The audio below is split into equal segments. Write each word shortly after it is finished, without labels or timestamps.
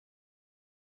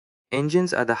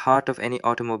Engines are the heart of any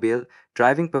automobile,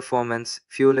 driving performance,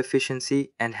 fuel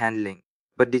efficiency, and handling.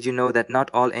 But did you know that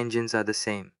not all engines are the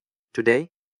same? Today,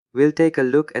 we'll take a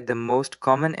look at the most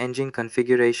common engine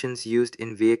configurations used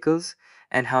in vehicles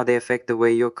and how they affect the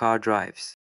way your car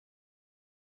drives.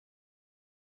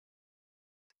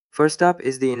 First up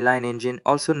is the inline engine,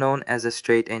 also known as a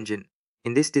straight engine.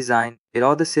 In this design,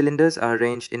 all the cylinders are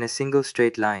arranged in a single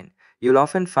straight line. You'll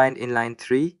often find inline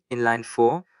 3, inline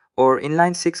 4, or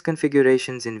inline 6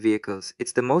 configurations in vehicles.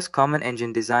 It's the most common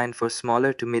engine designed for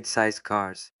smaller to mid-sized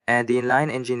cars. And the inline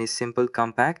engine is simple,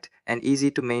 compact, and easy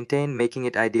to maintain, making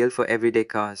it ideal for everyday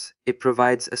cars. It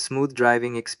provides a smooth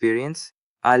driving experience,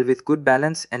 all with good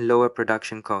balance and lower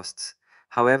production costs.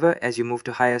 However, as you move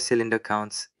to higher cylinder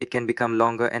counts, it can become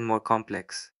longer and more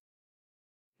complex.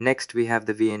 Next, we have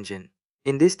the V engine.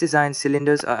 In this design,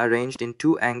 cylinders are arranged in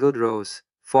two angled rows,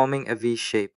 forming a V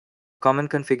shape. Common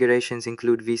configurations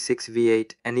include V6,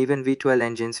 V8, and even V12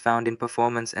 engines found in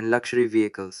performance and luxury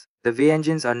vehicles. The V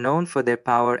engines are known for their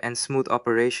power and smooth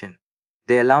operation.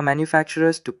 They allow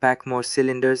manufacturers to pack more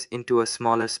cylinders into a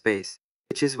smaller space,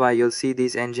 which is why you'll see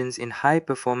these engines in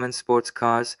high-performance sports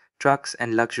cars, trucks,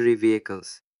 and luxury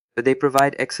vehicles. But they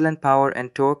provide excellent power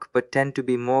and torque but tend to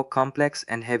be more complex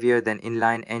and heavier than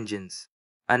inline engines.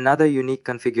 Another unique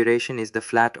configuration is the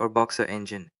flat or boxer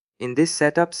engine. In this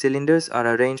setup, cylinders are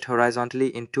arranged horizontally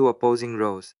in two opposing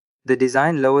rows. The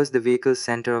design lowers the vehicle's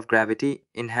center of gravity,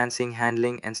 enhancing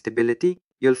handling and stability.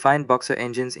 You'll find boxer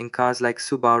engines in cars like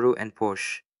Subaru and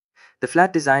Porsche. The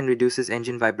flat design reduces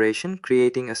engine vibration,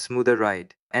 creating a smoother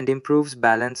ride, and improves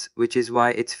balance, which is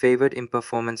why it's favored in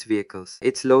performance vehicles.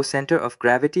 Its low center of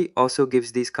gravity also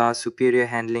gives these cars superior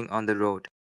handling on the road.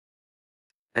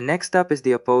 Next up is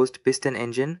the opposed piston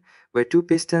engine, where two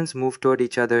pistons move toward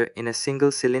each other in a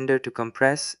single cylinder to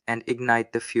compress and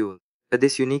ignite the fuel.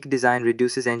 This unique design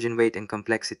reduces engine weight and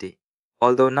complexity.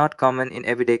 Although not common in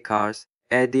everyday cars,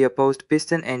 the opposed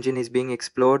piston engine is being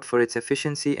explored for its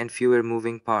efficiency and fewer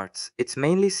moving parts. It's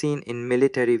mainly seen in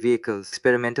military vehicles,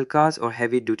 experimental cars, or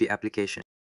heavy-duty applications.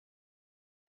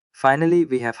 Finally,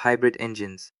 we have hybrid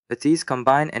engines. These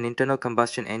combine an internal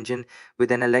combustion engine with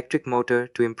an electric motor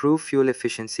to improve fuel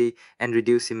efficiency and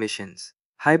reduce emissions.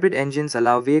 Hybrid engines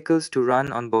allow vehicles to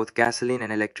run on both gasoline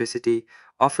and electricity,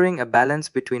 offering a balance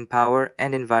between power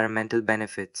and environmental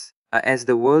benefits. As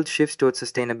the world shifts towards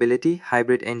sustainability,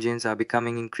 hybrid engines are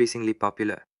becoming increasingly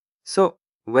popular. So,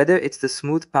 whether it's the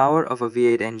smooth power of a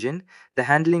V8 engine, the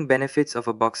handling benefits of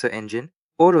a boxer engine,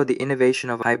 or the innovation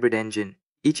of a hybrid engine,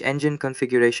 each engine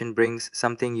configuration brings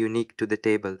something unique to the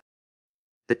table.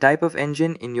 The type of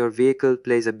engine in your vehicle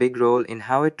plays a big role in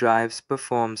how it drives,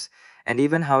 performs, and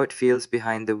even how it feels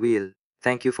behind the wheel.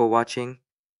 Thank you for watching.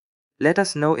 Let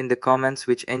us know in the comments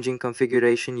which engine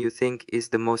configuration you think is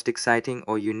the most exciting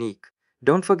or unique.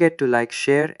 Don't forget to like,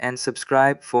 share, and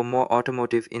subscribe for more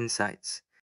automotive insights.